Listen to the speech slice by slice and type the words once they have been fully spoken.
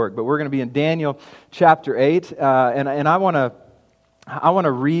But we're going to be in Daniel chapter 8, and I want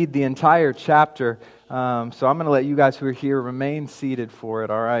to read the entire chapter. So I'm going to let you guys who are here remain seated for it,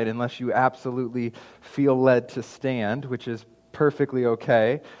 all right, unless you absolutely feel led to stand, which is perfectly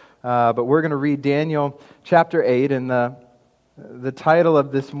okay. But we're going to read Daniel chapter 8, and the title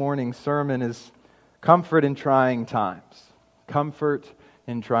of this morning's sermon is Comfort in Trying Times. Comfort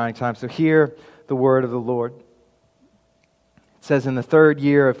in Trying Times. So hear the word of the Lord. It says, in the third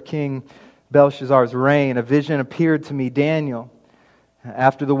year of King Belshazzar's reign, a vision appeared to me, Daniel,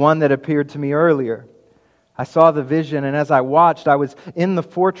 after the one that appeared to me earlier. I saw the vision, and as I watched, I was in the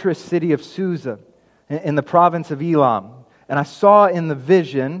fortress city of Susa, in the province of Elam. And I saw in the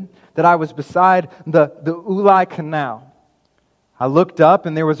vision that I was beside the Ulai Canal. I looked up,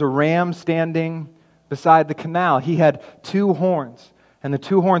 and there was a ram standing beside the canal. He had two horns. And the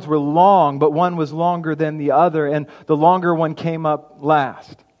two horns were long, but one was longer than the other, and the longer one came up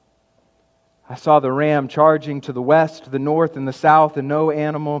last. I saw the ram charging to the west, the north, and the south, and no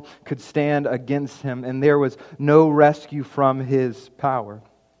animal could stand against him, and there was no rescue from his power.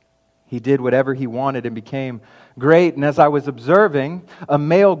 He did whatever he wanted and became great, and as I was observing, a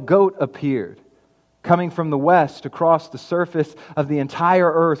male goat appeared, coming from the west across the surface of the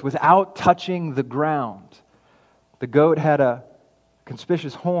entire earth without touching the ground. The goat had a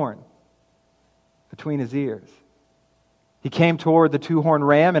conspicuous horn between his ears. He came toward the two-horned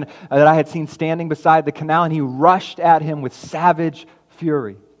ram and that I had seen standing beside the canal, and he rushed at him with savage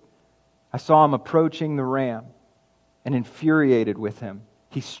fury. I saw him approaching the ram, and infuriated with him,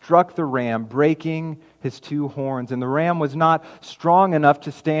 he struck the ram, breaking his two horns, and the ram was not strong enough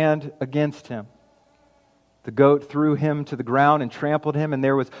to stand against him. The goat threw him to the ground and trampled him, and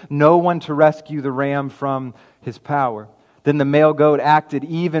there was no one to rescue the ram from his power. Then the male goat acted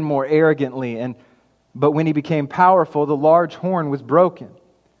even more arrogantly, but when he became powerful, the large horn was broken,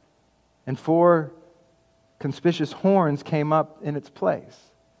 and four conspicuous horns came up in its place,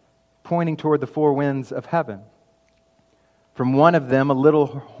 pointing toward the four winds of heaven. From one of them, a little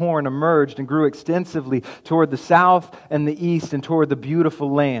horn emerged and grew extensively toward the south and the east and toward the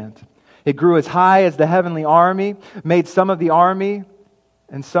beautiful land. It grew as high as the heavenly army, made some of the army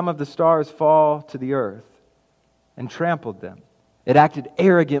and some of the stars fall to the earth, and trampled them. It acted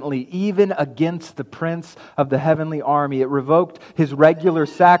arrogantly, even against the prince of the heavenly army. It revoked his regular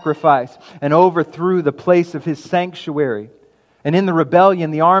sacrifice and overthrew the place of his sanctuary. And in the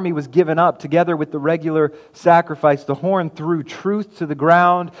rebellion, the army was given up together with the regular sacrifice. The horn threw truth to the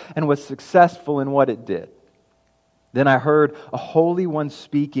ground and was successful in what it did. Then I heard a holy one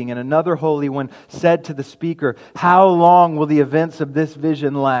speaking, and another holy one said to the speaker, "How long will the events of this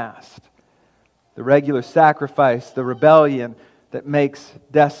vision last?" The regular sacrifice, the rebellion that makes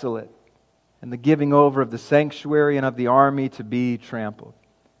desolate, and the giving over of the sanctuary and of the army to be trampled.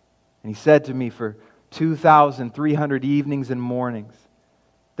 And he said to me, for 2,300 evenings and mornings,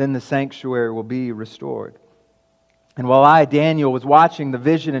 then the sanctuary will be restored. And while I, Daniel, was watching the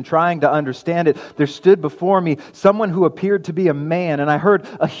vision and trying to understand it, there stood before me someone who appeared to be a man, and I heard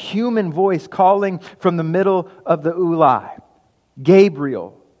a human voice calling from the middle of the Ulai,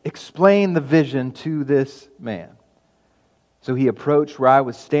 "Gabriel, explain the vision to this man." So he approached where I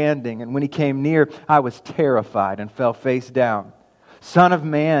was standing, and when he came near, I was terrified and fell face down. "Son of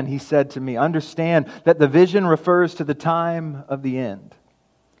man," he said to me, "understand that the vision refers to the time of the end."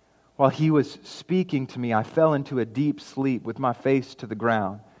 While he was speaking to me, I fell into a deep sleep with my face to the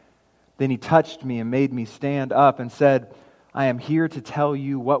ground. Then he touched me and made me stand up and said, "I am here to tell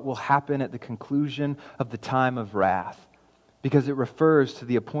you what will happen at the conclusion of the time of wrath, because it refers to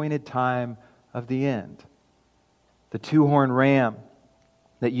the appointed time of the end. The two-horned ram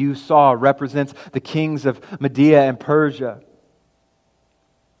that you saw represents the kings of Media and Persia.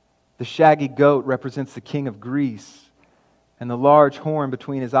 The shaggy goat represents the king of Greece, and the large horn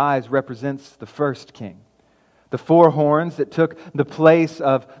between his eyes represents the first king. The four horns that took the place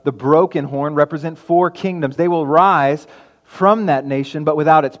of the broken horn represent four kingdoms. They will rise from that nation, but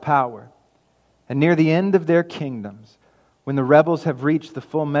without its power. And near the end of their kingdoms, when the rebels have reached the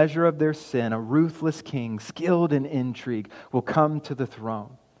full measure of their sin, a ruthless king, skilled in intrigue, will come to the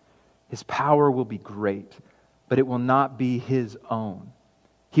throne. His power will be great, but it will not be his own.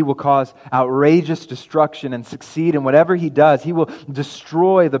 He will cause outrageous destruction and succeed in whatever he does. He will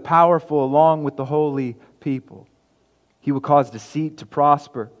destroy the powerful along with the holy people. He will cause deceit to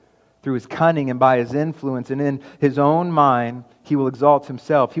prosper through his cunning and by his influence, and in his own mind he will exalt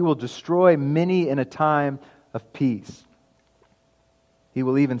himself. He will destroy many in a time of peace. He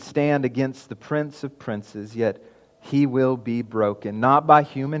will even stand against the prince of princes, yet he will be broken, not by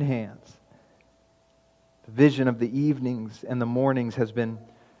human hands. The vision of the evenings and the mornings has been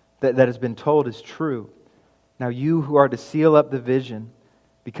that has been told is true. Now you who are to seal up the vision,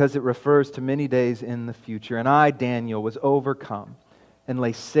 because it refers to many days in the future. And I, Daniel, was overcome and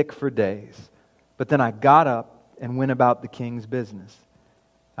lay sick for days. But then I got up and went about the king's business.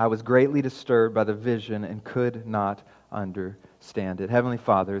 I was greatly disturbed by the vision and could not understand it. Heavenly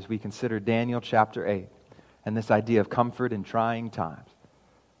Father, as we consider Daniel chapter 8 and this idea of comfort in trying times,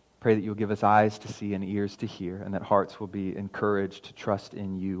 pray that you'll give us eyes to see and ears to hear, and that hearts will be encouraged to trust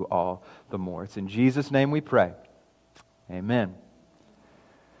in you all the more. It's in Jesus' name we pray. Amen.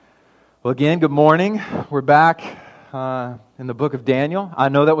 Well, again, good morning. We're back in the book of Daniel. I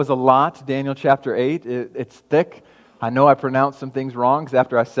know that was a lot, Daniel chapter 8. It's thick. I know I pronounced some things wrong, because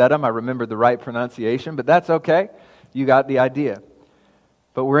after I said them, I remembered the right pronunciation, but that's okay. You got the idea.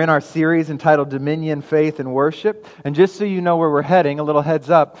 But we're in our series entitled Dominion, Faith, and Worship. And just so you know where we're heading, a little heads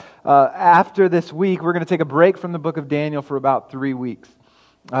up, after this week, we're going to take a break from the book of Daniel for about 3 weeks.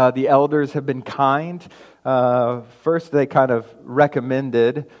 The elders have been kind. First, they kind of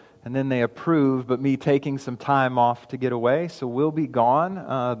recommended, and then they approved, but me taking some time off to get away. So we'll be gone.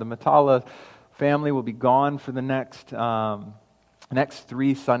 The Matala family will be gone for the next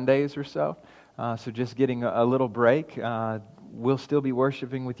 3 Sundays or so. So just getting a little break. We'll still be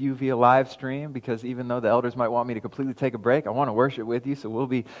worshiping with you via live stream, because even though the elders might want me to completely take a break, I want to worship with you. So we'll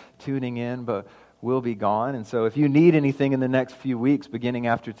be tuning in, but we'll be gone. And so if you need anything in the next few weeks, beginning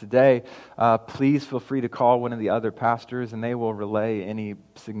after today, please feel free to call one of the other pastors, and they will relay any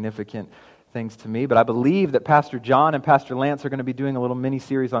significant things to me. But I believe that Pastor John and Pastor Lance are going to be doing a little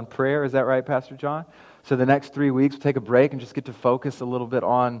mini-series on prayer. Is that right, Pastor John? So the next 3 weeks, we'll take a break and just get to focus a little bit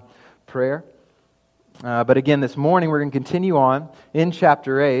on prayer. But again, this morning we're going to continue on in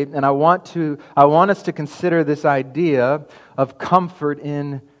chapter 8, and I want us to consider this idea of comfort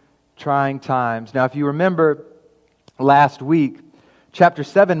in trying times. Now, if you remember last week, chapter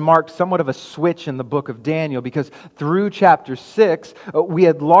 7 marked somewhat of a switch in the book of Daniel, because through chapter 6, we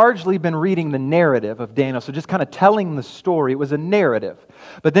had largely been reading the narrative of Daniel, so just kind of telling the story. It was a narrative.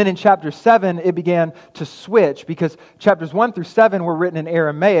 But then in chapter 7, it began to switch, because chapters 1 through 7 were written in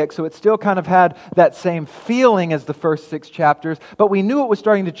Aramaic, so it still kind of had that same feeling as the first 6 chapters, but we knew it was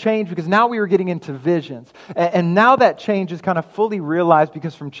starting to change, because now we were getting into visions. And now that change is kind of fully realized,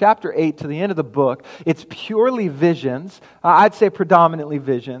 because from chapter 8 to the end of the book, it's purely visions. I'd say predominantly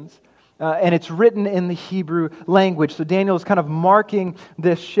visions. And it's written in the Hebrew language. So Daniel is kind of marking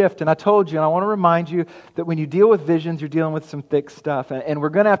this shift. And I told you, and I want to remind you, that when you deal with visions, you're dealing with some thick stuff. And we're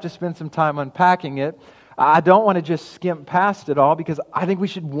going to have to spend some time unpacking it. I don't want to just skim past it all, because I think we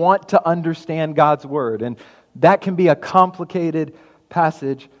should want to understand God's Word. And that can be a complicated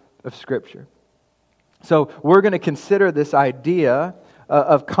passage of Scripture. So we're going to consider this idea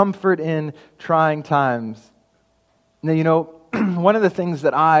of comfort in trying times. Now, you know, one of the things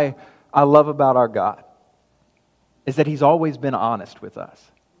that I love about our God is that He's always been honest with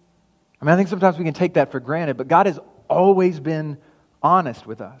us. I mean, I think sometimes we can take that for granted, but God has always been honest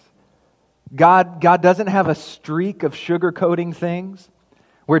with us. God doesn't have a streak of sugarcoating things,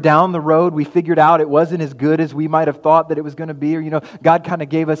 where down the road we figured out it wasn't as good as we might have thought that it was going to be. Or, you know, God kind of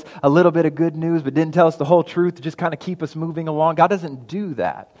gave us a little bit of good news but didn't tell us the whole truth to just kind of keep us moving along. God doesn't do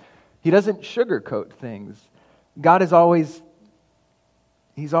that. He doesn't sugarcoat things. God is always...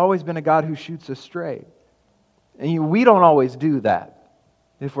 He's always been a God who shoots us straight. And we don't always do that,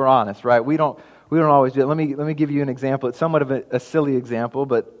 if we're honest, right? We don't always do it. Let me give you an example. It's somewhat of a silly example,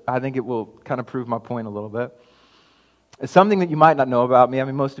 but I think it will kind of prove my point a little bit. It's something that you might not know about me. I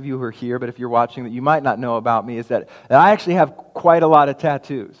mean, most of you who are here, but if you're watching that you might not know about me, is that I actually have quite a lot of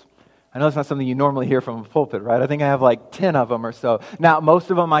tattoos. I know it's not something you normally hear from a pulpit, right? I think I have like 10 of them or so. Now, most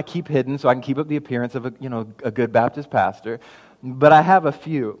of them I keep hidden so I can keep up the appearance of a good Baptist pastor. But I have a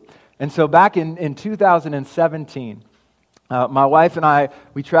few. And so back in 2017, my wife and I,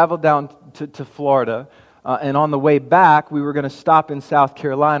 we traveled down to Florida. And on the way back, we were going to stop in South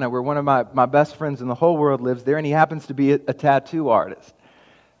Carolina, where one of my best friends in the whole world lives there. And he happens to be a tattoo artist.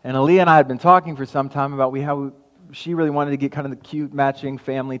 And Aaliyah and I had been talking for some time about how she really wanted to get kind of the cute matching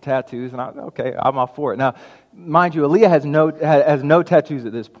family tattoos. And I was okay, I'm all for it. Now, mind you, Aaliyah has no tattoos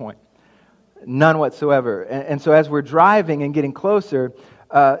at this point. None whatsoever. And so as we're driving and getting closer,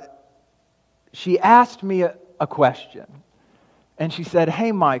 she asked me a question. And she said,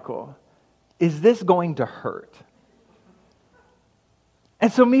 "Hey, Michael, is this going to hurt?"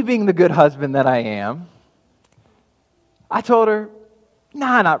 And so me being the good husband that I am, I told her,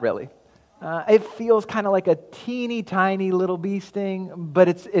 "Nah, not really. It feels kind of like a teeny tiny little bee sting, but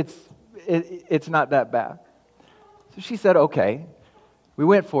it's not that bad." So she said, "Okay." We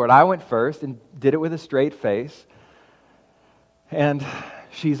went for it. I went first and did it with a straight face. And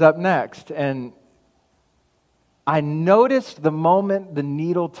she's up next. And I noticed the moment the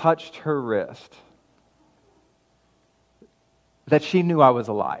needle touched her wrist that she knew I was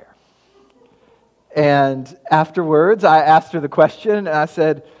a liar. And afterwards, I asked her the question, and I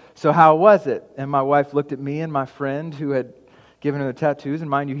said, "So how was it?" And my wife looked at me and my friend who had given her the tattoos, and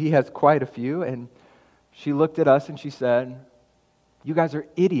mind you, he has quite a few, and she looked at us and she said, "You guys are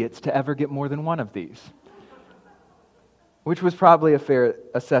idiots to ever get more than one of these." Which was probably a fair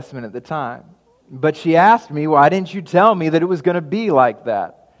assessment at the time. But she asked me, "Why didn't you tell me that it was going to be like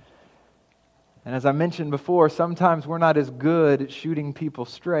that?" And as I mentioned before, sometimes we're not as good at shooting people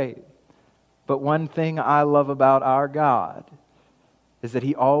straight. But one thing I love about our God is that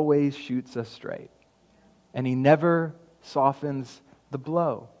He always shoots us straight. And He never softens the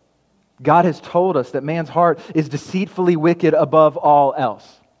blow. God has told us that man's heart is deceitfully wicked above all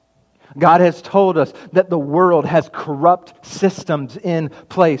else. God has told us that the world has corrupt systems in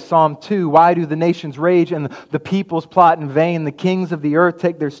place. Psalm 2, "Why do the nations rage and the peoples plot in vain? The kings of the earth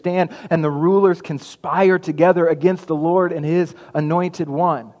take their stand and the rulers conspire together against the Lord and His anointed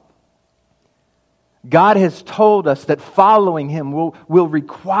one." God has told us that following Him will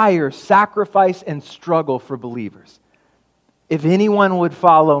require sacrifice and struggle for believers. "If anyone would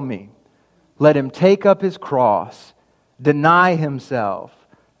follow me, let him take up his cross, deny himself,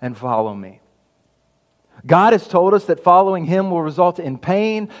 and follow me." God has told us that following Him will result in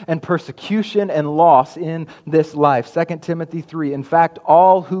pain and persecution and loss in this life. 2 Timothy 3, "In fact,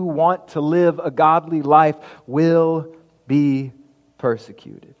 all who want to live a godly life will be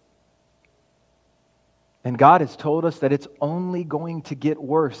persecuted." And God has told us that it's only going to get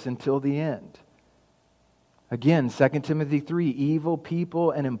worse until the end. Again, 2 Timothy 3, "Evil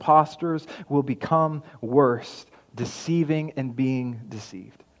people and impostors will become worse, deceiving and being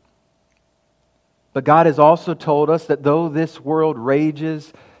deceived." But God has also told us that though this world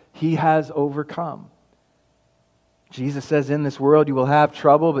rages, He has overcome. Jesus says, "In this world you will have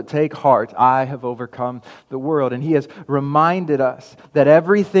trouble, but take heart, I have overcome the world." And He has reminded us that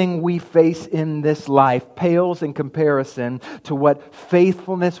everything we face in this life pales in comparison to what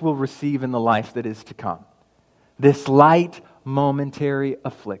faithfulness will receive in the life that is to come. This light, momentary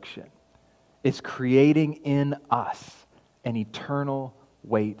affliction is creating in us an eternal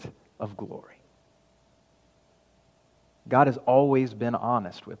weight of glory. God has always been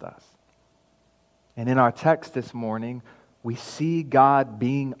honest with us. And in our text this morning, we see God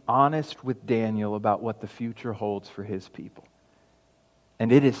being honest with Daniel about what the future holds for His people.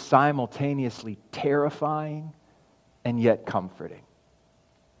 And it is simultaneously terrifying and yet comforting.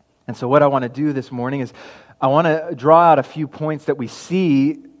 And so what I want to do this morning is I want to draw out a few points that we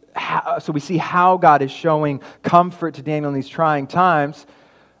see, so we see how God is showing comfort to Daniel in these trying times.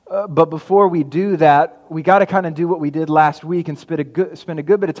 But before we do that, we got to kind of do what we did last week and spend a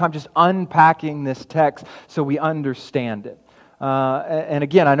good bit of time just unpacking this text so we understand it. And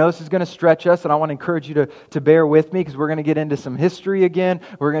again, I know this is going to stretch us, and I want to encourage you to bear with me because we're going to get into some history again.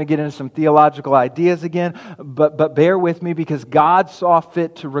 We're going to get into some theological ideas again. But bear with me because God saw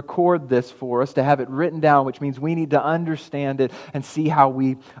fit to record this for us, to have it written down, which means we need to understand it and see how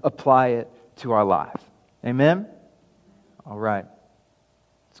we apply it to our lives. Amen? All right.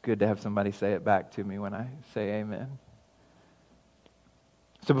 It's good to have somebody say it back to me when I say amen.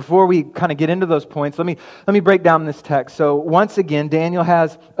 So before we kind of get into those points, let me break down this text. So once again, Daniel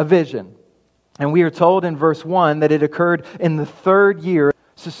has a vision. And we are told in verse 1 that it occurred in the 3rd year.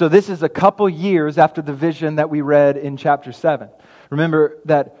 So this is a couple years after the vision that we read in chapter 7. Remember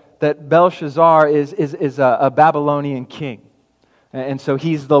that Belshazzar is a Babylonian king. And so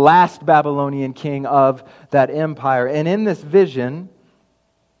he's the last Babylonian king of that empire. And in this vision,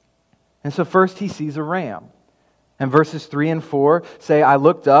 and so first he sees a ram. And verses 3 and 4 say, "I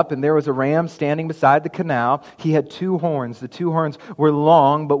looked up, and there was a ram standing beside the canal. He had 2 horns. The 2 horns were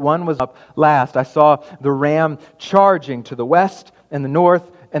long, but one was up last. I saw the ram charging to the west and the north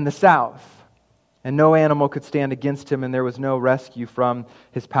and the south. And no animal could stand against him, and there was no rescue from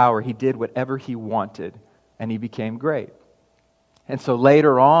his power. He did whatever he wanted, and he became great." And so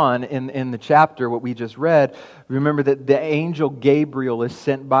later on in the chapter, what we just read, remember that the angel Gabriel is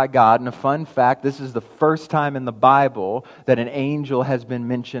sent by God. And a fun fact, this is the first time in the Bible that an angel has been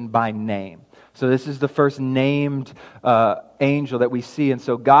mentioned by name. So this is the first named angel that we see. And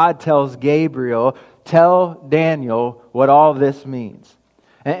so God tells Gabriel, "Tell Daniel what all this means."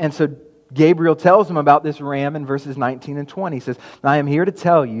 And so Gabriel tells him about this ram in verses 19 and 20. He says, "I am here to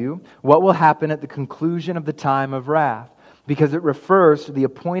tell you what will happen at the conclusion of the time of wrath, because it refers to the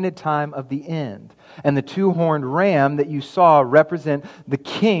appointed time of the end. And the 2-horned ram that you saw represent the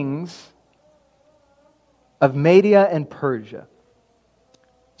kings of Media and Persia.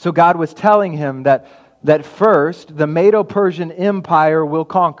 So God was telling him that first, the Medo-Persian Empire will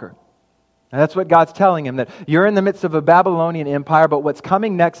conquer. And that's what God's telling him, that you're in the midst of a Babylonian empire, but what's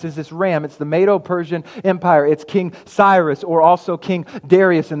coming next is this ram. It's the Medo-Persian Empire. It's King Cyrus or also King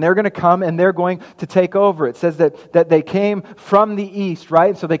Darius, and they're going to come and they're going to take over. It says that they came from the east,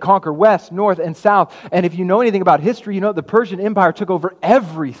 right? So they conquer west, north, and south. And if you know anything about history, you know the Persian Empire took over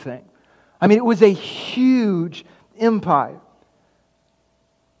everything. I mean, it was a huge empire.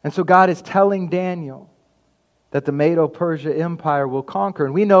 And so God is telling Daniel that the Medo-Persia Empire will conquer.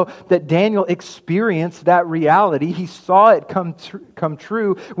 And we know that Daniel experienced that reality. He saw it come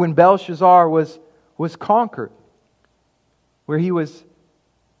true when Belshazzar was conquered, where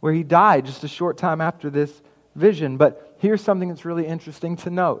he died just a short time after this vision. But here's something that's really interesting to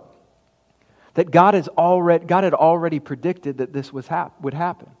note, that God had already predicted that this would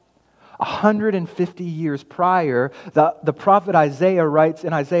happen. 150 years prior, the prophet Isaiah writes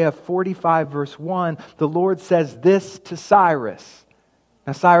in Isaiah 45 verse 1, the Lord says this to Cyrus.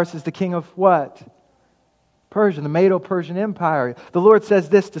 Now Cyrus is the king of what? Persia, the Medo-Persian Empire. The Lord says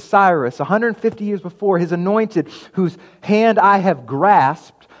this to Cyrus 150 years before, his anointed, whose hand I have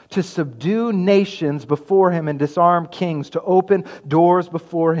grasped to subdue nations before him and disarm kings, to open doors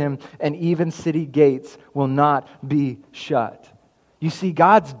before him, and even city gates will not be shut. You see,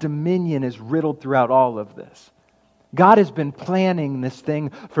 God's dominion is riddled throughout all of this. God has been planning this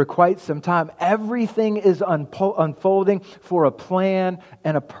thing for quite some time. Everything is unfolding for a plan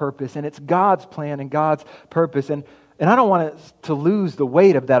and a purpose. And it's God's plan and God's purpose. And I don't want to lose the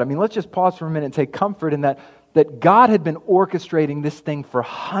weight of that. I mean, let's just pause for a minute and take comfort in that God had been orchestrating this thing for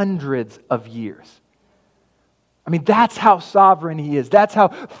hundreds of years. I mean, that's how sovereign He is. That's how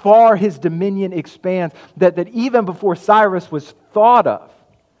far His dominion expands. That even before Cyrus was thought of,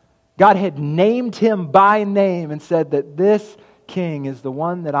 God had named him by name and said that this king is the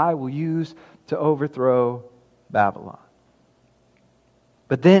one that I will use to overthrow Babylon.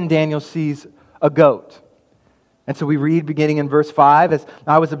 But then Daniel sees a goat. And so we read beginning in verse 5, as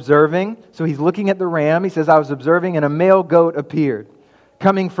I was observing, so he's looking at the ram. He says, I was observing and a male goat appeared,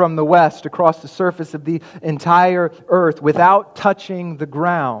 coming from the west across the surface of the entire earth without touching the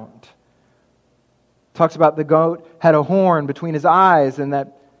ground. Talks about the goat had a horn between his eyes and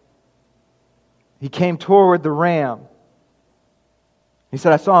that he came toward the ram. He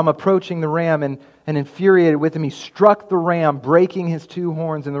said, I saw him approaching the ram and infuriated with him, he struck the ram, breaking his two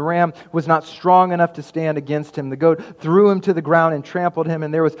horns, and the ram was not strong enough to stand against him. The goat threw him to the ground and trampled him,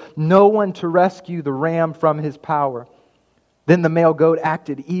 and there was no one to rescue the ram from his power. Then the male goat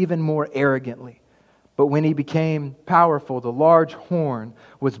acted even more arrogantly. But when he became powerful, the large horn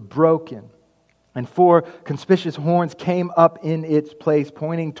was broken, and 4 conspicuous horns came up in its place,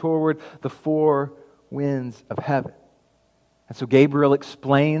 pointing toward the 4 winds of heaven. And so Gabriel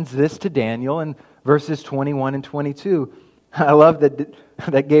explains this to Daniel in verses 21 and 22. I love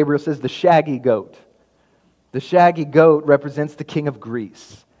that Gabriel says the shaggy goat. The shaggy goat represents the king of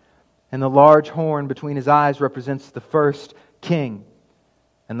Greece. And the large horn between his eyes represents the first king.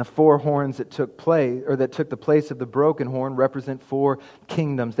 And the 4 horns that took the place of the broken horn represent 4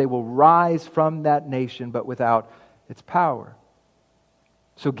 kingdoms. They will rise from that nation, but without its power.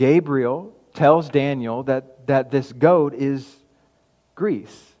 So Gabriel tells Daniel that this goat is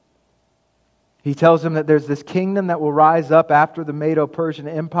Greece. He tells him that there's this kingdom that will rise up after the Medo-Persian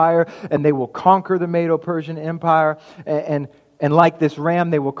Empire, and they will conquer the Medo-Persian Empire, and like this ram,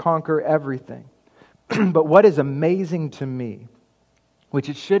 they will conquer everything. But what is amazing to me, which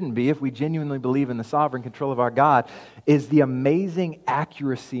it shouldn't be if we genuinely believe in the sovereign control of our God, is the amazing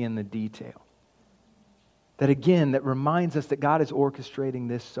accuracy in the detail. That reminds us that God is orchestrating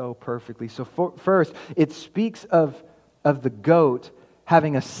this so perfectly. So first, it speaks of the goat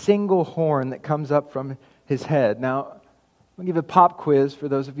having a single horn that comes up from his head. Now, I'll give a pop quiz for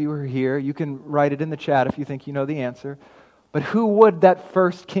those of you who are here. You can write it in the chat if you think you know the answer. But who would that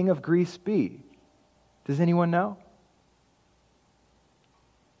first king of Greece be? Does anyone know?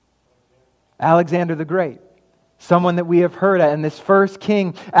 Alexander the Great. Someone that we have heard of. And this first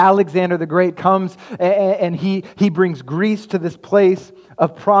king, Alexander the Great, comes and he brings Greece to this place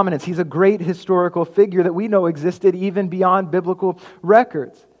of prominence. He's a great historical figure that we know existed even beyond biblical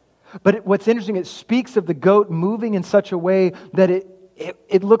records. But what's interesting, it speaks of the goat moving in such a way that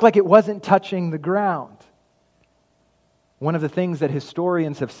it looked like it wasn't touching the ground. One of the things that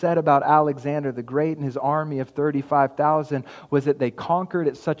historians have said about Alexander the Great and his army of 35,000 was that they conquered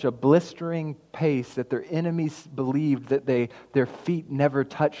at such a blistering pace that their enemies believed that their feet never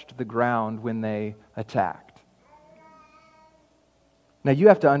touched the ground when they attacked. Now you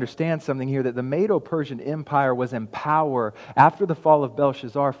have to understand something here, that the Medo-Persian Empire was in power after the fall of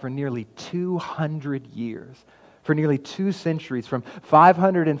Belshazzar for nearly 200 years. For nearly 2 centuries, from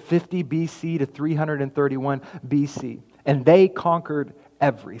 550 BC to 331 BC. And they conquered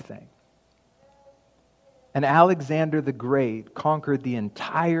everything. And Alexander the Great conquered the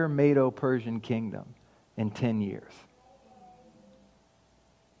entire Medo-Persian kingdom in 10 years.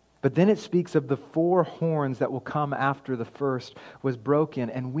 But then it speaks of the 4 horns that will come after the first was broken.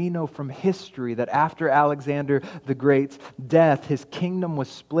 And we know from history that after Alexander the Great's death, his kingdom was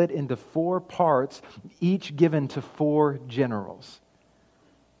split into 4 parts, each given to 4 generals.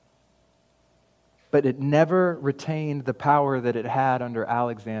 But it never retained the power that it had under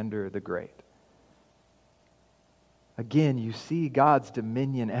Alexander the Great. Again, you see God's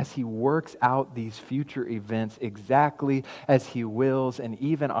dominion as He works out these future events exactly as He wills, and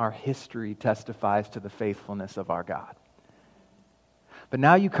even our history testifies to the faithfulness of our God. But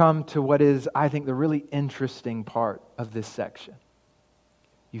now you come to what is, I think, the really interesting part of this section.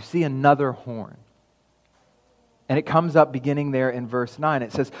 You see another horn. And it comes up beginning there in verse 9.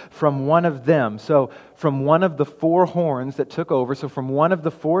 It says, from one of them. So from one of the 4 horns that took over, so from one of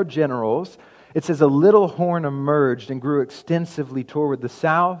the 4 generals, it says a little horn emerged and grew extensively toward the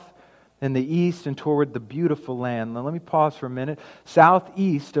south and the east and toward the beautiful land. Now let me pause for a minute.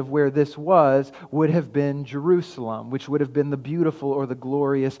 Southeast of where this was would have been Jerusalem, which would have been the beautiful or the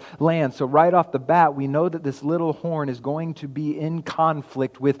glorious land. So right off the bat, we know that this little horn is going to be in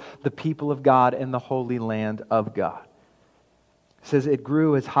conflict with the people of God and the holy land of God. It says it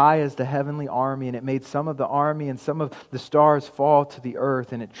grew as high as the heavenly army, and it made some of the army and some of the stars fall to the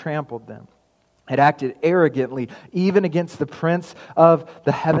earth, and it trampled them. It acted arrogantly, even against the prince of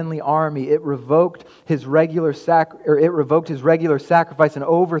the heavenly army. It revoked his regular sacrifice and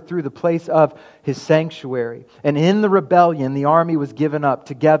overthrew the place of his sanctuary. And in the rebellion, the army was given up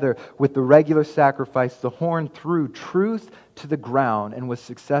together with the regular sacrifice. The horn threw truth to the ground and was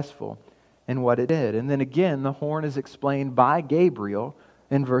successful in what it did. And then again, the horn is explained by Gabriel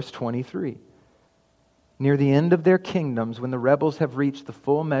in verse 23. Near the end of their kingdoms, when the rebels have reached the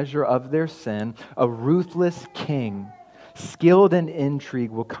full measure of their sin, a ruthless king, skilled in intrigue,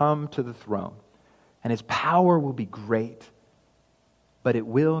 will come to the throne, and his power will be great, but it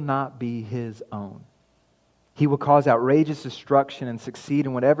will not be his own. He will cause outrageous destruction and succeed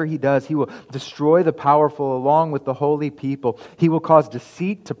in whatever he does. He will destroy the powerful along with the holy people. He will cause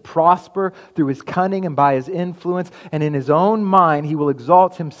deceit to prosper through his cunning and by his influence. And in his own mind, he will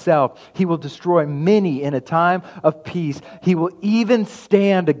exalt himself. He will destroy many in a time of peace. He will even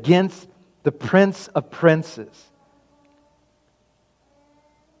stand against the Prince of Princes.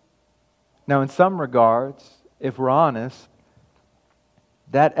 Now, in some regards, if we're honest,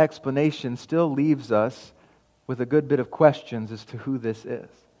 that explanation still leaves us with a good bit of questions as to who this is.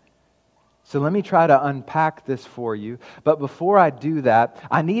 So let me try to unpack this for you. But before I do that,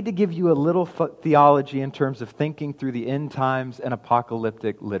 I need to give you a little theology in terms of thinking through the end times and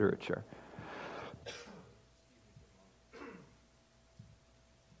apocalyptic literature.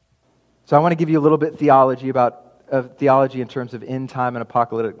 So I want to give you a little bit theology in terms of end time and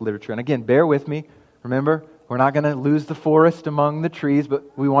apocalyptic literature. And again, bear with me. Remember, we're not going to lose the forest among the trees,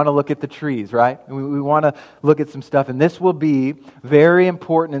 but we want to look at the trees, right? We want to look at some stuff. And this will be very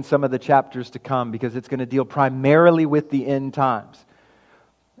important in some of the chapters to come because it's going to deal primarily with the end times.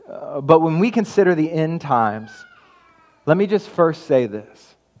 But when we consider the end times, let me just first say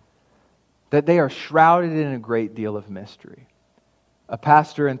this, that they are shrouded in a great deal of mystery. A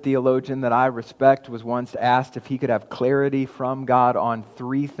pastor and theologian that I respect was once asked if he could have clarity from God on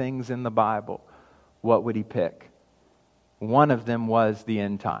 3 things in the Bible. What would he pick? One of them was the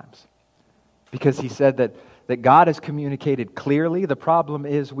end times. Because he said that God has communicated clearly. The problem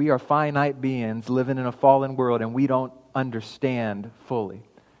is we are finite beings living in a fallen world and we don't understand fully.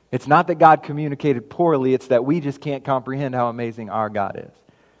 It's not that God communicated poorly, it's that we just can't comprehend how amazing our God is.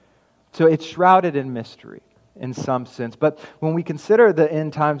 So it's shrouded in mystery in some sense. But when we consider the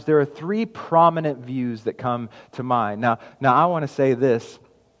end times, there are 3 prominent views that come to mind. Now I want to say this.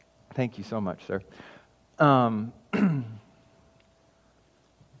 Thank you so much, sir.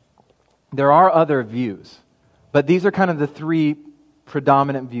 There are other views, but these are kind of the 3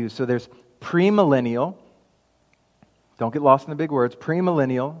 predominant views. So there's premillennial, don't get lost in the big words,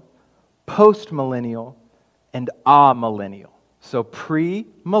 premillennial, postmillennial, and amillennial. So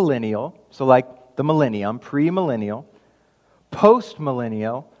premillennial, so like the millennium, premillennial,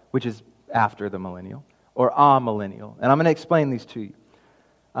 postmillennial, which is after the millennial, or amillennial. And I'm going to explain these to you.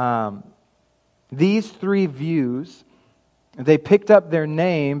 These 3 views They picked up their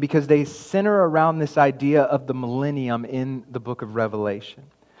name because they center around this idea of the millennium in the book of Revelation,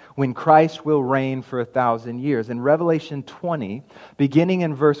 when Christ will reign for 1,000 years. And Revelation 20, beginning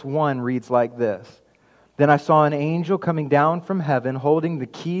in verse 1, reads like this. Then I saw an angel coming down from heaven, holding the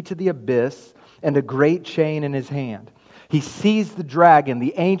key to the abyss and a great chain in his hand. He seized the dragon,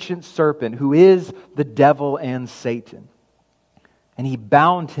 the ancient serpent, who is the devil and Satan. And he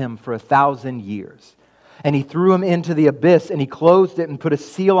bound him for 1,000 years. And he threw him into the abyss, and he closed it and put a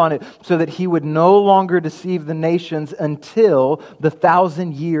seal on it so that he would no longer deceive the nations until the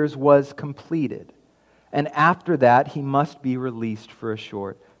 1,000 years was completed. And after that, he must be released for a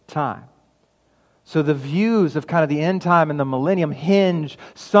short time. So the views of kind of the end time and the millennium hinge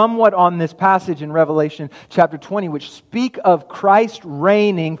somewhat on this passage in Revelation chapter 20, which speak of Christ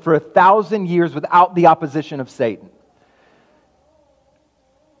reigning for 1,000 years without the opposition of Satan.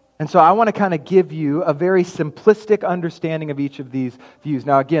 And so I want to kind of give you a very simplistic understanding of each of these views.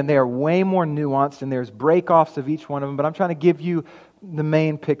 Now again, they are way more nuanced and there's break-offs of each one of them, but I'm trying to give you the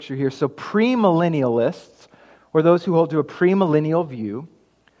main picture here. So premillennialists, or those who hold to a premillennial view,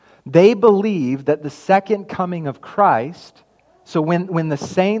 they believe that the second coming of Christ, so when the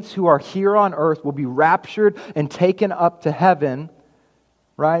saints who are here on earth will be raptured and taken up to heaven,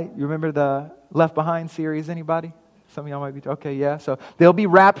 right? You remember the Left Behind series, anybody? Some of y'all might be, okay, yeah. So they'll be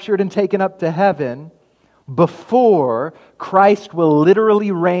raptured and taken up to heaven before Christ will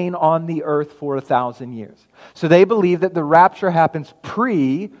literally reign on the earth for 1,000 years. So they believe that the rapture happens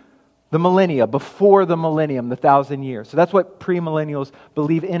pre the millennia, before the millennium, the 1,000 years. So that's what premillennials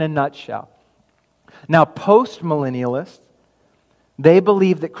believe in a nutshell. Now, postmillennialists, they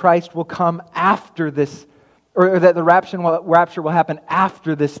believe that Christ will come after this, or that the rapture will happen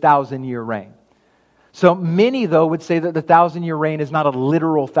after this 1,000-year reign. So many, though, would say that the 1,000-year reign is not a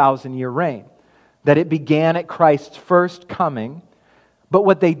literal 1,000-year reign, that it began at Christ's first coming. But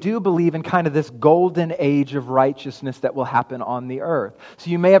what they do believe in kind of this golden age of righteousness that will happen on the earth. So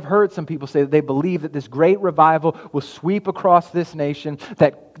you may have heard some people say that they believe that this great revival will sweep across this nation,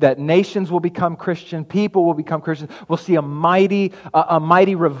 that nations will become Christian, people will become Christians. We'll see a mighty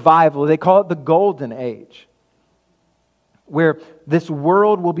revival. They call it the golden age, where this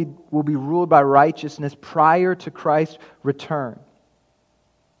world will be ruled by righteousness prior to Christ's return.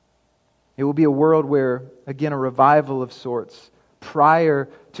 It will be a world where, again, a revival of sorts prior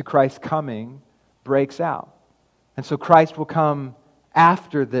to Christ's coming breaks out. And so Christ will come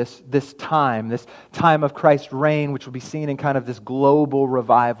after this time of Christ's reign, which will be seen in kind of this global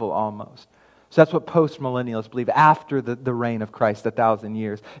revival almost. So that's what postmillennialists believe. After the reign of Christ, 1,000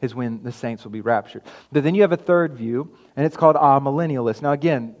 years, is when the saints will be raptured. But then you have a third view, and it's called amillennialists. Now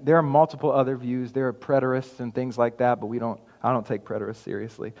again, there are multiple other views. There are preterists and things like that, but I don't take preterists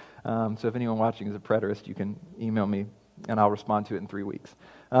seriously. So if anyone watching is a preterist, you can email me, and I'll respond to it in 3 weeks.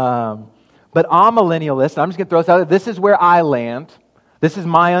 But amillennialists, I'm just going to throw this out there. This is where I land. This is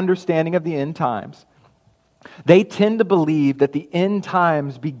my understanding of the end times. They tend to believe that the end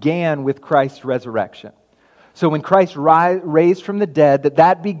times began with Christ's resurrection. So when Christ raised from the dead,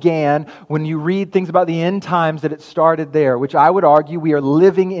 that began when you read things about the end times, that it started there, which I would argue we are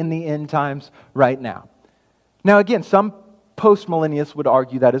living in the end times right now. Now again, some postmillennialists would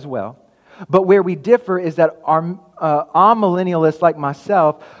argue that as well. But where we differ is that our amillennialists like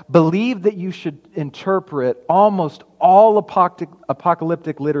myself believe that you should interpret almost all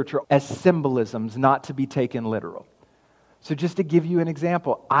apocalyptic literature as symbolisms, not to be taken literal. So just to give you an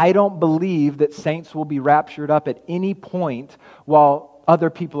example, I don't believe that saints will be raptured up at any point while other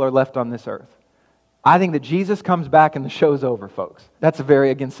people are left on this earth. I think that Jesus comes back and the show's over, folks. That's a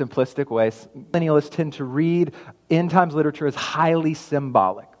very, again, simplistic way. Millennialists tend to read end times literature as highly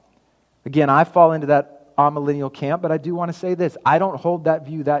symbolic. Again, I fall into that amillennial camp, but I do want to say this. I don't hold that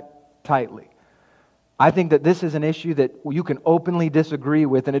view that tightly. I think that this is an issue that you can openly disagree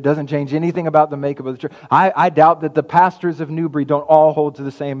with, and it doesn't change anything about the makeup of the church. I doubt that the pastors of Newbury don't all hold to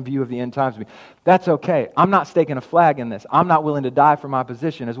the same view of the end times. That's okay. I'm not staking a flag in this. I'm not willing to die for my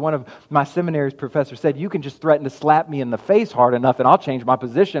position. As one of my seminary's professors said, you can just threaten to slap me in the face hard enough and I'll change my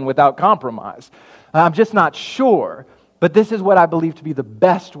position without compromise. I'm just not sure. But this is what I believe to be the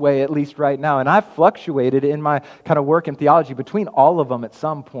best way, at least right now. And I've fluctuated in my kind of work in theology between all of them at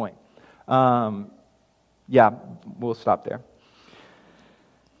some point. Yeah, we'll stop there.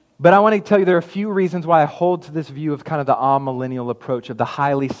 But I want to tell you there are a few reasons why I hold to this view of kind of the amillennial approach of the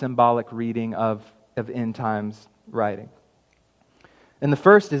highly symbolic reading of end times writing. And the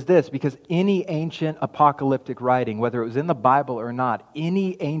first is this, because any ancient apocalyptic writing, whether it was in the Bible or not,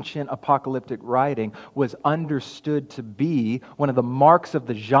 any ancient apocalyptic writing was understood to be, one of the marks of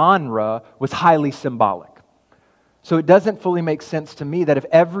the genre was highly symbolic. So it doesn't fully make sense to me that if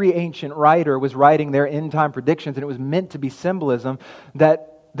every ancient writer was writing their end-time predictions and it was meant to be symbolism, that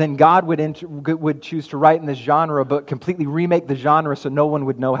then God would choose to write in this genre but completely remake the genre so no one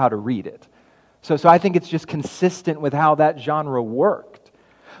would know how to read it. So I think it's just consistent with how that genre worked.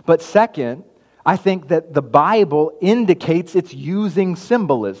 But second, I think that the Bible indicates it's using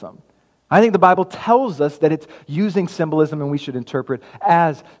symbolism. I think the Bible tells us that it's using symbolism and we should interpret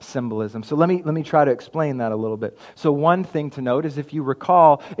as symbolism. So let me try to explain that a little bit. So one thing to note is, if you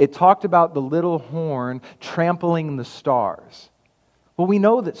recall, it talked about the little horn trampling the stars. Well, we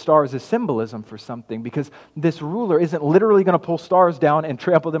know that stars is symbolism for something, because this ruler isn't literally going to pull stars down and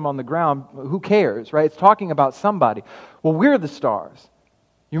trample them on the ground. Who cares, right? It's talking about somebody. Well, we're the stars.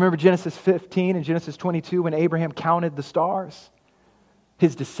 You remember Genesis 15 and Genesis 22 when Abraham counted the stars?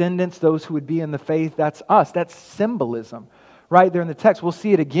 His descendants, those who would be in the faith, that's us. That's symbolism right there in the text. We'll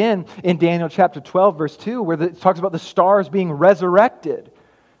see it again in Daniel chapter 12, verse 2, where it talks about the stars being resurrected.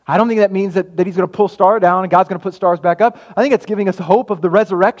 I don't think that means that he's going to pull star down and God's going to put stars back up. I think it's giving us hope of the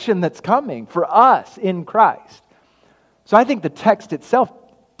resurrection that's coming for us in Christ. So I think the text itself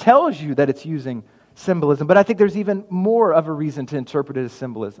tells you that it's using symbolism, but I think there's even more of a reason to interpret it as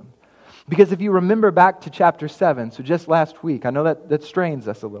symbolism. Because if you remember back to chapter 7, so just last week, I know that strains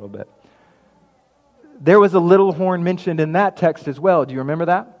us a little bit. There was a little horn mentioned in that text as well. Do you remember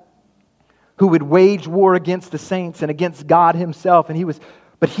that? Who would wage war against the saints and against God himself.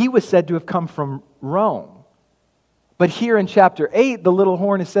 But he was said to have come from Rome. But here in chapter 8, the little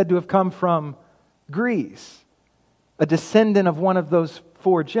horn is said to have come from Greece, a descendant of one of those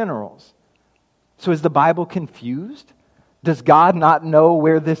 4 generals. So is the Bible confused? Does God not know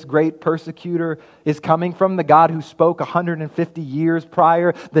where this great persecutor is coming from? The God who spoke 150 years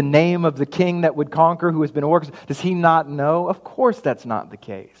prior, the name of the king that would conquer, who has been orchestrated. Does he not know? Of course that's not the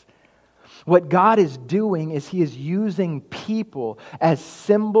case. What God is doing is he is using people as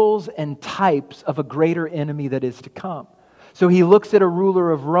symbols and types of a greater enemy that is to come. So he looks at a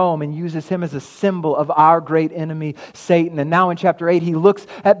ruler of Rome and uses him as a symbol of our great enemy, Satan. And now in chapter 8, he looks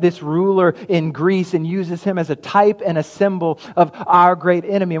at this ruler in Greece and uses him as a type and a symbol of our great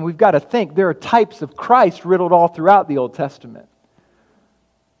enemy. And we've got to think, there are types of Christ riddled all throughout the Old Testament.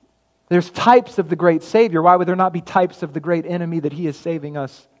 There's types of the great Savior. Why would there not be types of the great enemy that he is saving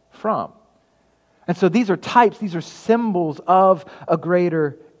us from? And so these are types, these are symbols of a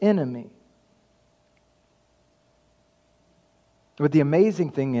greater enemy. But the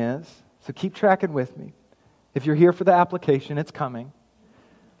amazing thing is, so keep tracking with me. If you're here for the application, it's coming.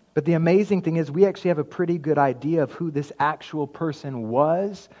 But the amazing thing is, we actually have a pretty good idea of who this actual person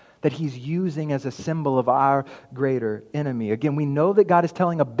was that he's using as a symbol of our greater enemy. Again, we know that God is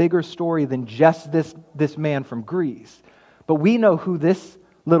telling a bigger story than just this man from Greece. But we know who this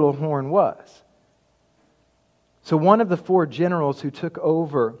little horn was. So one of the 4 generals who took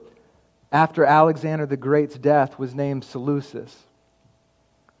over after Alexander the Great's death was named Seleucus.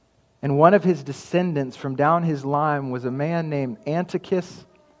 And one of his descendants from down his line was a man named Antiochus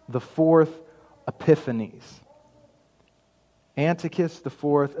IV Epiphanes. Antiochus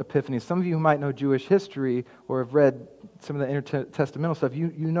IV Epiphanes. Some of you who might know Jewish history or have read some of the intertestamental stuff, you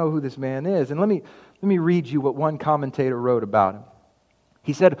know who this man is. And let me read you what one commentator wrote about him.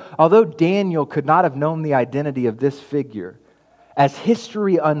 He said, although Daniel could not have known the identity of this figure, as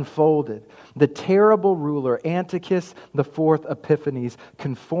history unfolded, the terrible ruler Antiochus IV Epiphanes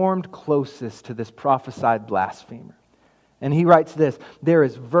conformed closest to this prophesied blasphemer. And he writes this: there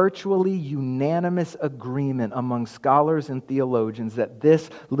is virtually unanimous agreement among scholars and theologians that this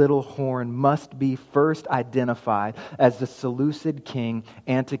little horn must be first identified as the Seleucid king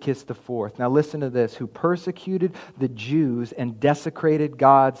Antiochus IV. Now listen to this: who persecuted the Jews and desecrated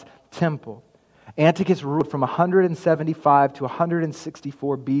God's temple. Antiochus ruled from 175 to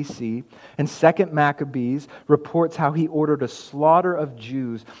 164 BC, and 2nd Maccabees reports how he ordered a slaughter of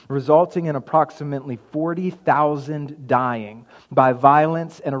Jews, resulting in approximately 40,000 dying by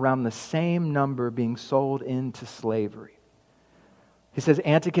violence and around the same number being sold into slavery. He says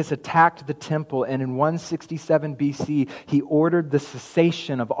Antiochus attacked the temple, and in 167 BC, he ordered the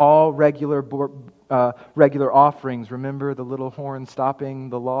cessation of all regular offerings. Remember the little horn stopping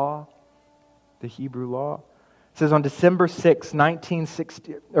the law? The Hebrew law. It says on December 6,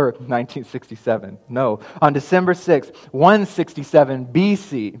 1967. No, on December 6, 167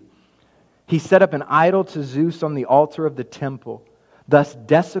 BC, he set up an idol to Zeus on the altar of the temple, thus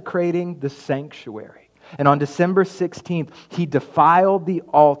desecrating the sanctuary. And on December 16th, he defiled the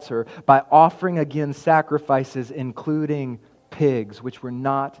altar by offering again sacrifices, including pigs, which were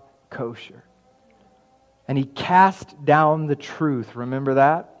not kosher. And he cast down the truth. Remember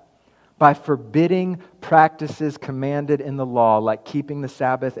that? by forbidding practices commanded in the law, like keeping the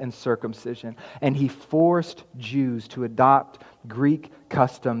Sabbath and circumcision. And he forced Jews to adopt Greek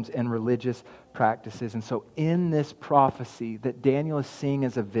customs and religious practices. And so in this prophecy that Daniel is seeing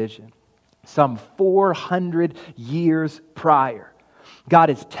as a vision, some 400 years prior,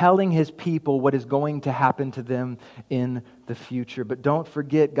 God is telling His people what is going to happen to them in the future. But don't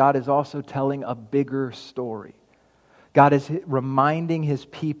forget, God is also telling a bigger story. God is reminding His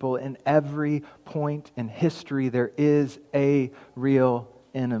people in every point in history there is a real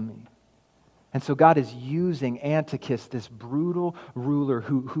enemy. And so God is using Antiochus, this brutal ruler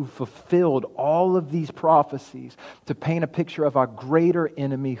who fulfilled all of these prophecies, to paint a picture of our greater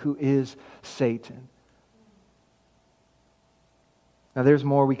enemy, who is Satan. Now there's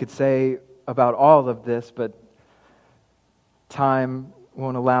more we could say about all of this, but time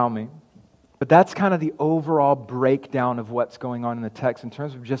won't allow me. But that's kind of the overall breakdown of what's going on in the text in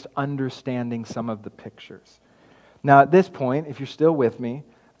terms of just understanding some of the pictures. Now at this point, if you're still with me,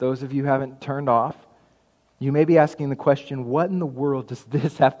 those of you who haven't turned off, you may be asking the question, what in the world does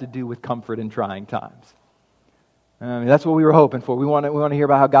this have to do with comfort in trying times? That's what we were hoping for. We want to hear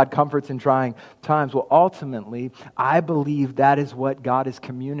about how God comforts in trying times. Well, ultimately, I believe that is what God is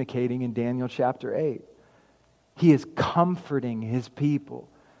communicating in Daniel chapter 8. He is comforting His people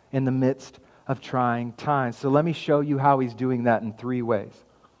in the midst of trying times. So let me show you how He's doing that in 3 ways.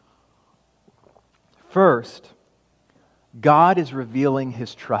 First, God is revealing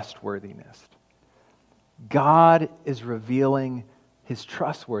His trustworthiness. God is revealing His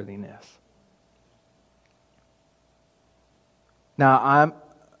trustworthiness. Now,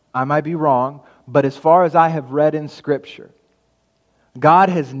 I might be wrong, but as far as I have read in Scripture, God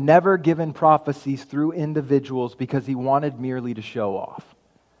has never given prophecies through individuals because He wanted merely to show off.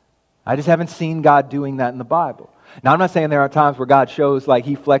 I just haven't seen God doing that in the Bible. Now, I'm not saying there are times where God shows like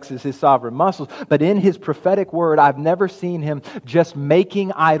He flexes His sovereign muscles, but in His prophetic word, I've never seen Him just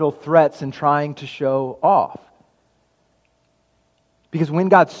making idle threats and trying to show off. Because when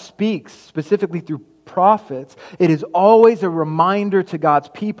God speaks, specifically through prophets, it is always a reminder to God's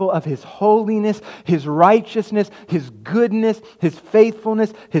people of His holiness, His righteousness, His goodness, His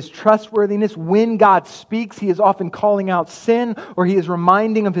faithfulness, His trustworthiness. When God speaks, He is often calling out sin, or He is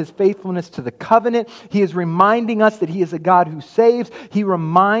reminding of His faithfulness to the covenant. He is reminding us that He is a God who saves. He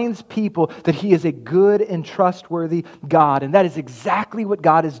reminds people that He is a good and trustworthy God. And that is exactly what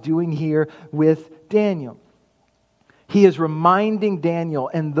God is doing here with Daniel. He is reminding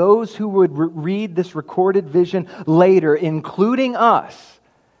Daniel and those who would read this recorded vision later, including us,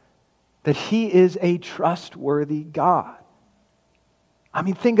 that He is a trustworthy God. I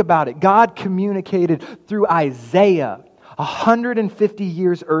mean, think about it. God communicated through Isaiah 150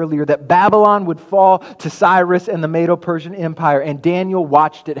 years earlier that Babylon would fall to Cyrus and the Medo-Persian Empire, and Daniel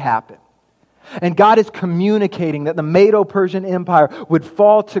watched it happen. And God is communicating that the Medo-Persian Empire would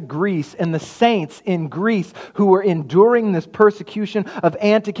fall to Greece, and the saints in Greece who were enduring this persecution of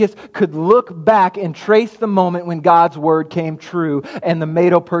Antiochus could look back and trace the moment when God's word came true and the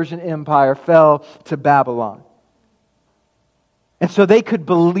Medo-Persian Empire fell to Babylon. And so they could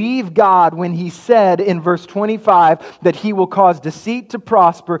believe God when He said in verse 25 that He will cause deceit to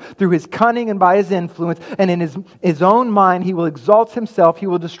prosper through His cunning and by His influence, and in His own mind He will exalt Himself. He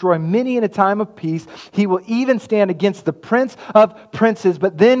will destroy many in a time of peace. He will even stand against the prince of princes.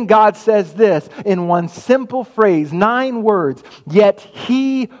 But then God says this in one simple phrase, 9 words, yet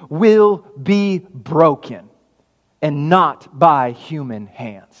He will be broken and not by human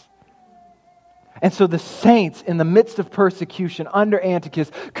hands. And so the saints in the midst of persecution under Antiochus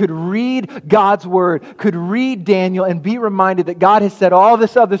could read God's word, could read Daniel, and be reminded that God has said all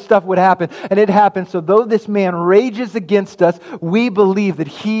this other stuff would happen, and it happened. So though this man rages against us, we believe that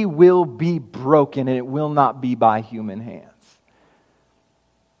he will be broken, and it will not be by human hands.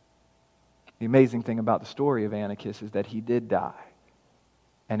 The amazing thing about the story of Antiochus is that he did die,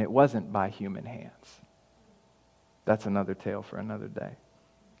 and it wasn't by human hands. That's another tale for another day.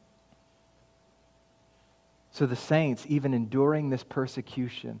 So the saints, even enduring this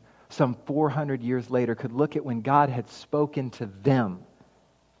persecution, some 400 years later, could look at when God had spoken to them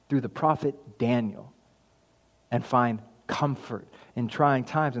through the prophet Daniel and find comfort in trying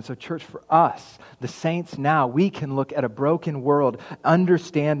times. And so, church, for us, the saints now, we can look at a broken world,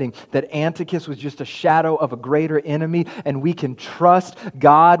 understanding that Antiochus was just a shadow of a greater enemy, and we can trust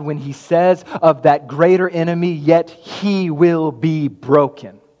God when He says of that greater enemy, yet he will be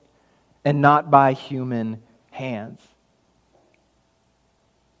broken, and not by human hands.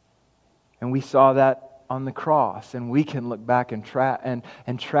 And we saw that on the cross, and we can look back and track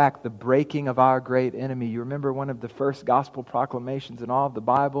the breaking of our great enemy. You remember one of the first gospel proclamations in all of the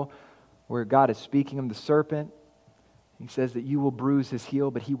Bible where God is speaking of the serpent. He says that you will bruise his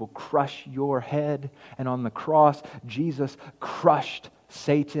heel, but he will crush your head. And on the cross, Jesus crushed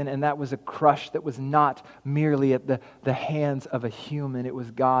Satan, and that was a crush that was not merely at the hands of a human, it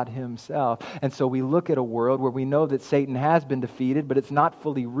was God himself. And so we look at a world where we know that Satan has been defeated, but it's not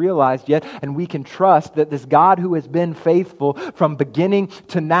fully realized yet, and we can trust that this God who has been faithful from beginning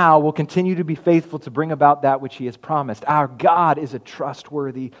to now will continue to be faithful to bring about that which he has promised. Our God is a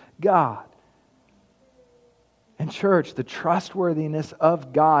trustworthy God. And church, the trustworthiness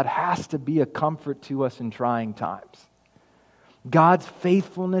of God has to be a comfort to us in trying times. God's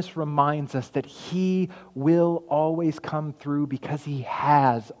faithfulness reminds us that he will always come through because he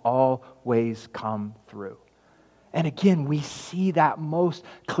has always come through. And again, we see that most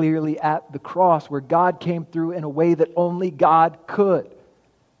clearly at the cross, where God came through in a way that only God could.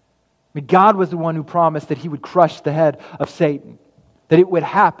 I mean, God was the one who promised that he would crush the head of Satan, that it would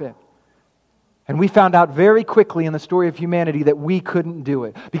happen. And we found out very quickly in the story of humanity that we couldn't do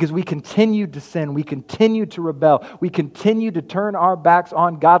it because we continued to sin, we continued to rebel, we continued to turn our backs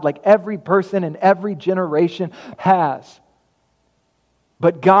on God like every person in every generation has.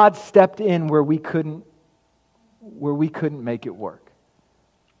 But God stepped in where we couldn't make it work.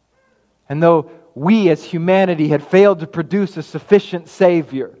 And though we as humanity had failed to produce a sufficient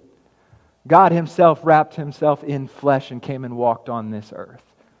Savior, God himself wrapped himself in flesh and came and walked on this earth.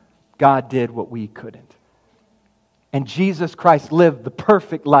 God did what we couldn't. And Jesus Christ lived the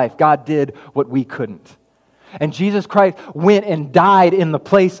perfect life. God did what we couldn't. And Jesus Christ went and died in the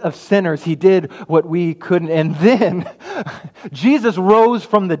place of sinners. He did what we couldn't. And then Jesus rose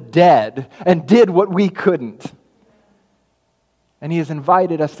from the dead and did what we couldn't. And he has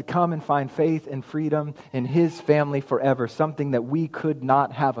invited us to come and find faith and freedom in his family forever, something that we could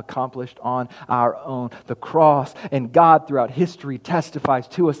not have accomplished on our own. The cross and God throughout history testifies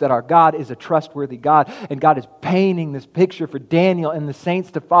to us that our God is a trustworthy God, and God is painting this picture for Daniel and the saints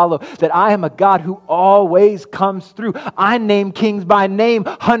to follow, that I am a God who always comes through. I name kings by name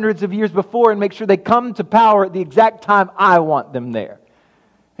hundreds of years before and make sure they come to power at the exact time I want them there.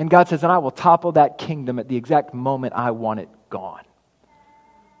 And God says, and I will topple that kingdom at the exact moment I want it gone.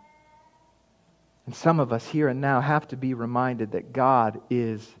 And some of us here and now have to be reminded that God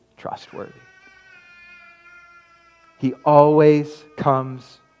is trustworthy. He always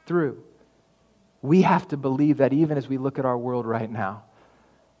comes through. We have to believe that even as we look at our world right now.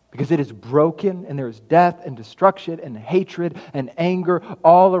 Because it is broken and there is death and destruction and hatred and anger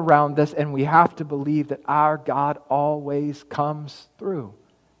all around us. And we have to believe that our God always comes through.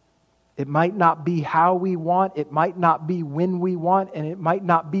 It might not be how we want, it might not be when we want, and it might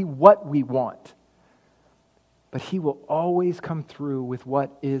not be what we want. But he will always come through with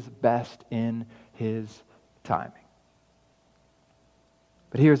what is best in his timing.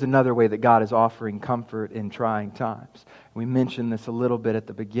 But here's another way that God is offering comfort in trying times. We mentioned this a little bit at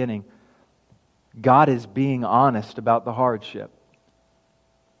the beginning. God is being honest about the hardship.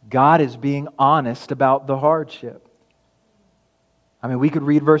 God is being honest about the hardship. I mean, we could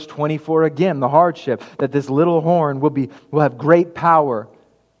read verse 24 again, the hardship, that this little horn will have great power,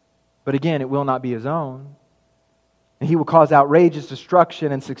 but again, it will not be his own. And he will cause outrageous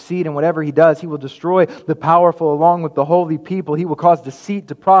destruction and succeed in whatever he does. He will destroy the powerful along with the holy people. He will cause deceit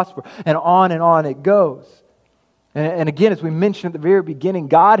to prosper, and on it goes. And again, as we mentioned at the very beginning,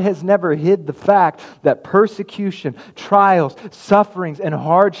 God has never hid the fact that persecution, trials, sufferings, and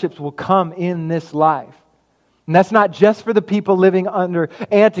hardships will come in this life. And that's not just for the people living under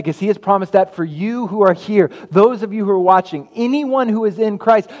Antiochus. He has promised that for you who are here, those of you who are watching, anyone who is in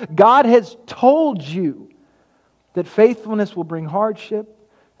Christ, God has told you that faithfulness will bring hardship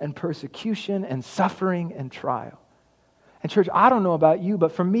and persecution and suffering and trial. And church, I don't know about you,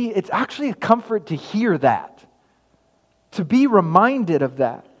 but for me, it's actually a comfort to hear that. To be reminded of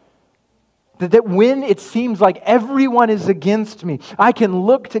that. That when it seems like everyone is against me, I can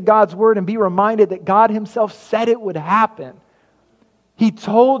look to God's Word and be reminded that God Himself said it would happen. He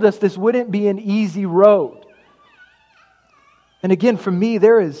told us this wouldn't be an easy road. And again, for me,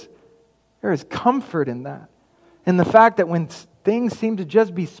 there is comfort in that. And the fact that when things seem to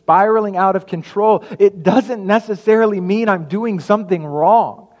just be spiraling out of control, it doesn't necessarily mean I'm doing something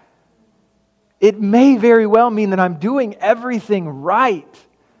wrong. It may very well mean that I'm doing everything right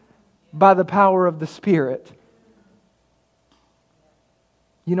by the power of the Spirit.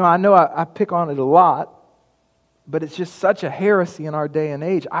 You know I pick on it a lot, but it's just such a heresy in our day and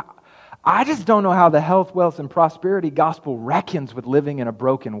age. I just don't know how the health, wealth, and prosperity gospel reckons with living in a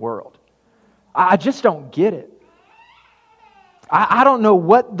broken world. I just don't get it. I don't know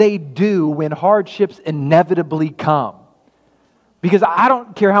what they do when hardships inevitably come. Because I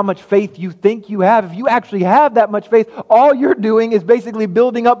don't care how much faith you think you have. If you actually have that much faith, all you're doing is basically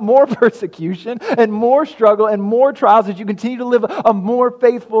building up more persecution and more struggle and more trials as you continue to live a more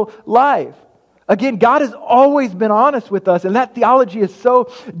faithful life. Again, God has always been honest with us, and that theology is so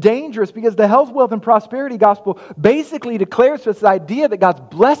dangerous because the health, wealth, and prosperity gospel basically declares this idea that God's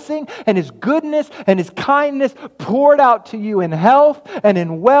blessing and His goodness and His kindness poured out to you in health and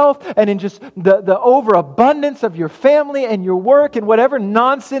in wealth and in just the overabundance of your family and your work and whatever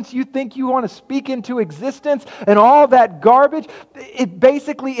nonsense you think you want to speak into existence and all that garbage.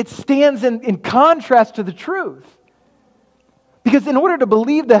 It stands in contrast to the truth. Because in order to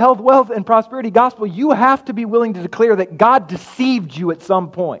believe the health, wealth, and prosperity gospel, you have to be willing to declare that God deceived you at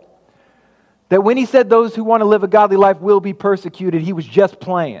some point. That when He said those who want to live a godly life will be persecuted, He was just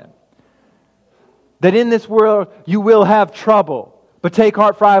playing. That in this world you will have trouble, but take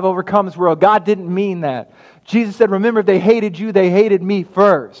heart, for I have overcome this world. God didn't mean that. Jesus said, remember, if they hated you, they hated me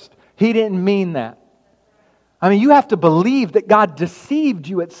first. He didn't mean that. I mean, you have to believe that God deceived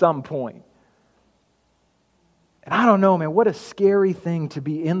you at some point. And I don't know, man, what a scary thing to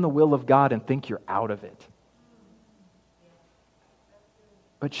be in the will of God and think you're out of it.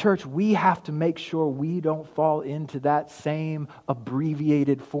 But church, we have to make sure we don't fall into that same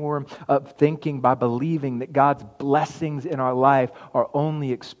abbreviated form of thinking by believing that God's blessings in our life are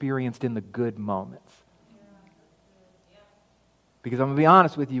only experienced in the good moments. Because I'm going to be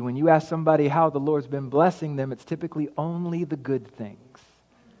honest with you, when you ask somebody how the Lord's been blessing them, it's typically only the good things.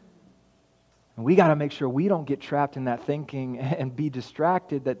 And we got to make sure we don't get trapped in that thinking and be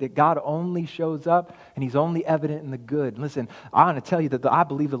distracted that God only shows up and He's only evident in the good. Listen, I want to tell you that I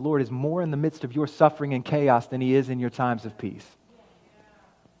believe the Lord is more in the midst of your suffering and chaos than He is in your times of peace.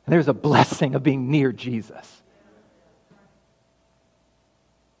 And there's a blessing of being near Jesus.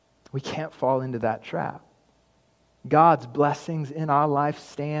 We can't fall into that trap. God's blessings in our life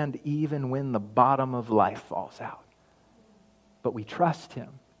stand even when the bottom of life falls out. But we trust Him,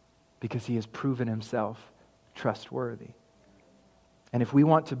 because He has proven Himself trustworthy. And if we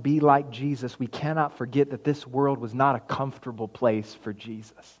want to be like Jesus, we cannot forget that this world was not a comfortable place for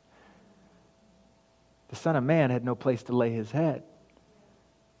Jesus. The Son of Man had no place to lay His head.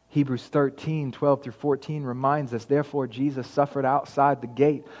 Hebrews 13, 12 through 14 reminds us, therefore Jesus suffered outside the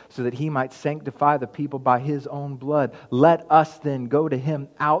gate so that He might sanctify the people by His own blood. Let us then go to Him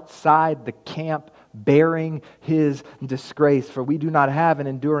outside the camp, bearing His disgrace. For we do not have an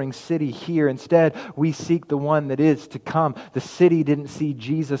enduring city here. Instead, we seek the one that is to come. The city didn't see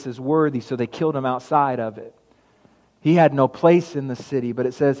Jesus as worthy, so they killed Him outside of it. He had no place in the city, but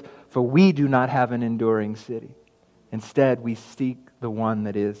it says, for we do not have an enduring city. Instead, we seek the one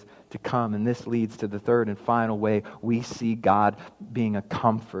that is to come. And this leads to the third and final way we see God being a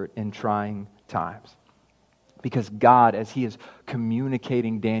comfort in trying times. Because God, as He is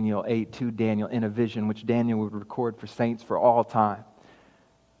communicating Daniel 8 to Daniel in a vision, which Daniel would record for saints for all time,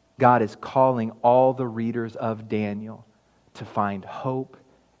 God is calling all the readers of Daniel to find hope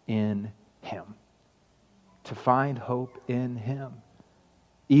in Him. To find hope in Him.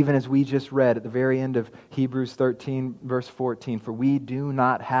 Even as we just read at the very end of Hebrews 13, verse 14, for we do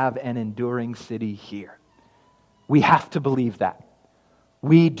not have an enduring city here. We have to believe that.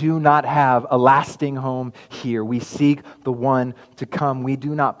 We do not have a lasting home here. We seek the one to come. We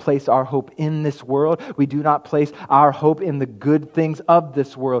do not place our hope in this world. We do not place our hope in the good things of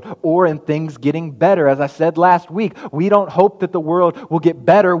this world or in things getting better. As I said last week, we don't hope that the world will get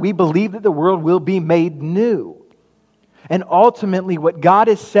better. We believe that the world will be made new. And ultimately, what God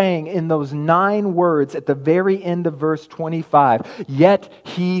is saying in those 9 words at the very end of verse 25, yet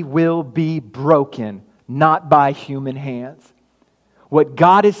He will be broken, not by human hands. What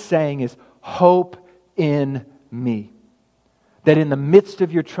God is saying is, hope in me. That in the midst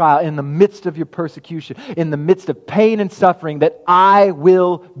of your trial, in the midst of your persecution, in the midst of pain and suffering, that I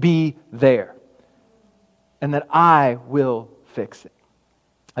will be there. And that I will fix it.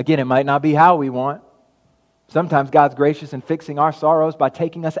 Again, it might not be how we want. Sometimes God's gracious in fixing our sorrows by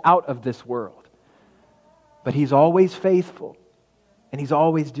taking us out of this world. But He's always faithful. And He's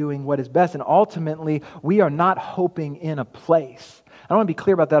always doing what is best. And ultimately, we are not hoping in a place. I want to be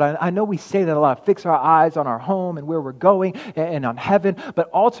clear about that. I know we say that a lot. Fix our eyes on our home and where we're going and on heaven. But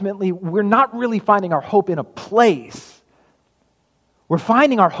ultimately, we're not really finding our hope in a place. We're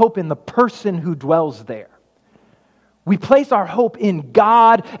finding our hope in the person who dwells there. We place our hope in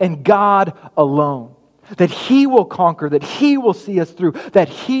God and God alone. That He will conquer, that He will see us through, that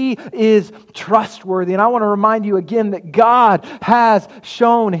He is trustworthy. And I want to remind you again that God has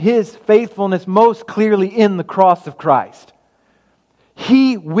shown His faithfulness most clearly in the cross of Christ.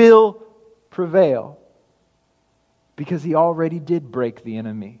 He will prevail. because He already did break the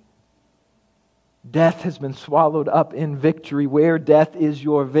enemy. Death has been swallowed up in victory. Where death is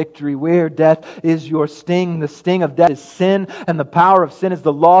your victory? Where death is your sting? The sting of death is sin, and the power of sin is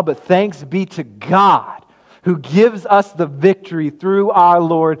the law. But thanks be to God who gives us the victory through our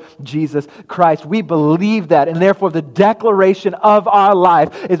Lord Jesus Christ. We believe that, and therefore the declaration of our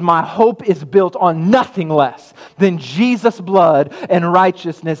life is, my hope is built on nothing less than Jesus' blood and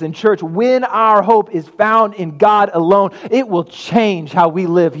righteousness. And church, when our hope is found in God alone, it will change how we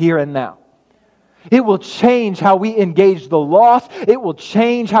live here and now. It will change how we engage the lost. It will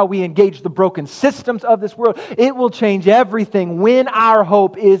change how we engage the broken systems of this world. It will change everything when our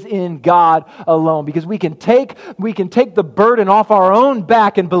hope is in God alone. Because we can take the burden off our own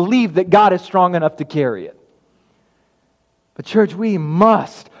back and believe that God is strong enough to carry it. But church, we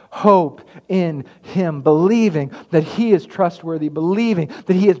must hope in Him, believing that He is trustworthy, believing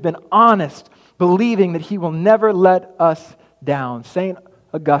that He has been honest, believing that He will never let us down. St.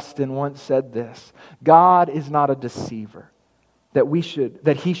 Augustine once said this: God is not a deceiver,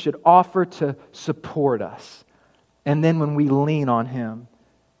 that He should offer to support us, and then when we lean on Him,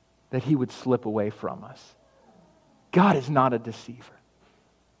 that He would slip away from us. God is not a deceiver,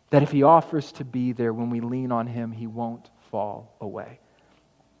 that if He offers to be there when we lean on Him, He won't fall away.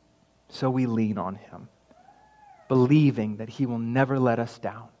 So we lean on Him, believing that He will never let us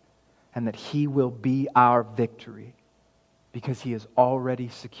down, and that He will be our victory, because He has already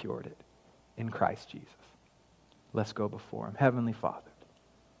secured it in Christ Jesus. Let's go before Him. Heavenly Father,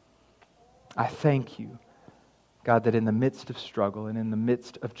 I thank You, God, that in the midst of struggle and in the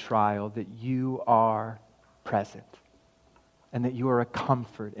midst of trial, that You are present and that You are a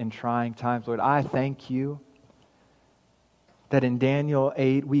comfort in trying times. Lord, I thank You that in Daniel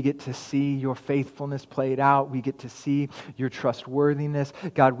 8, we get to see Your faithfulness played out. We get to see Your trustworthiness.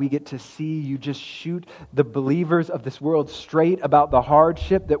 God, we get to see You just shoot the believers of this world straight about the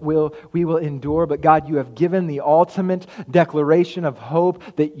hardship that we will endure. But God, You have given the ultimate declaration of hope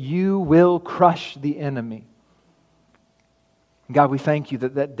that You will crush the enemy. God, we thank You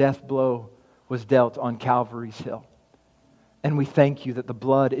that that death blow was dealt on Calvary's hill. And we thank You that the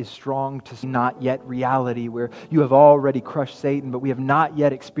blood is strong to not yet reality, where You have already crushed Satan, but we have not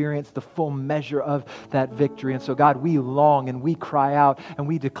yet experienced the full measure of that victory. And so, God, we long and we cry out and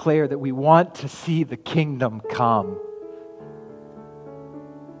we declare that we want to see the kingdom come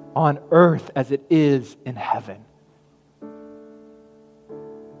on earth as it is in heaven.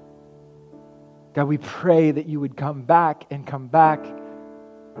 God, we pray that You would come back and come back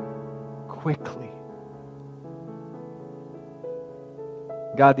quickly.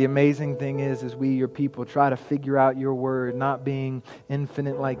 God, the amazing thing is we, Your people, try to figure out Your word, not being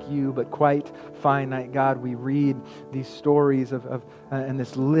infinite like You, but quite finite. God, we read these stories and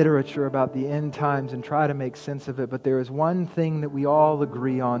this literature about the end times and try to make sense of it, but there is one thing that we all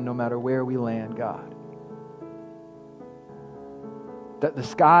agree on no matter where we land, God. That the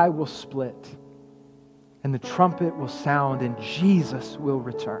sky will split and the trumpet will sound and Jesus will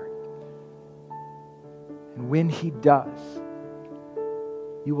return. And when He does,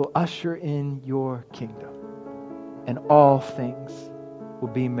 You will usher in Your kingdom, and all things will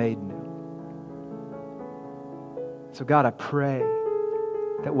be made new. So God, I pray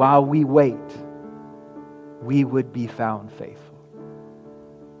that while we wait, we would be found faithful.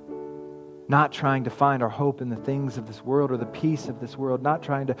 Not trying to find our hope in the things of this world or the peace of this world, not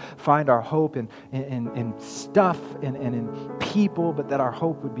trying to find our hope in stuff and in people, but that our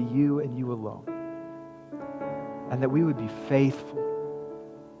hope would be You and You alone. And that we would be faithful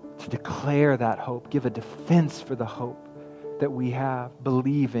to declare that hope, give a defense for the hope that we have,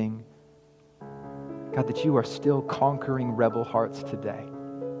 believing, God, that You are still conquering rebel hearts today.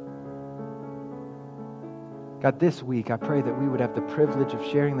 God, this week I pray that we would have the privilege of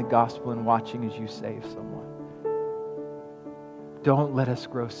sharing the gospel and watching as You save someone. Don't let us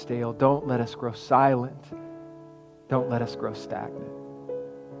grow stale. Don't let us grow silent. Don't let us grow stagnant.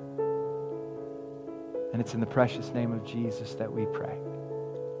 And it's in the precious name of Jesus that we pray.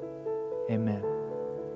 Amen.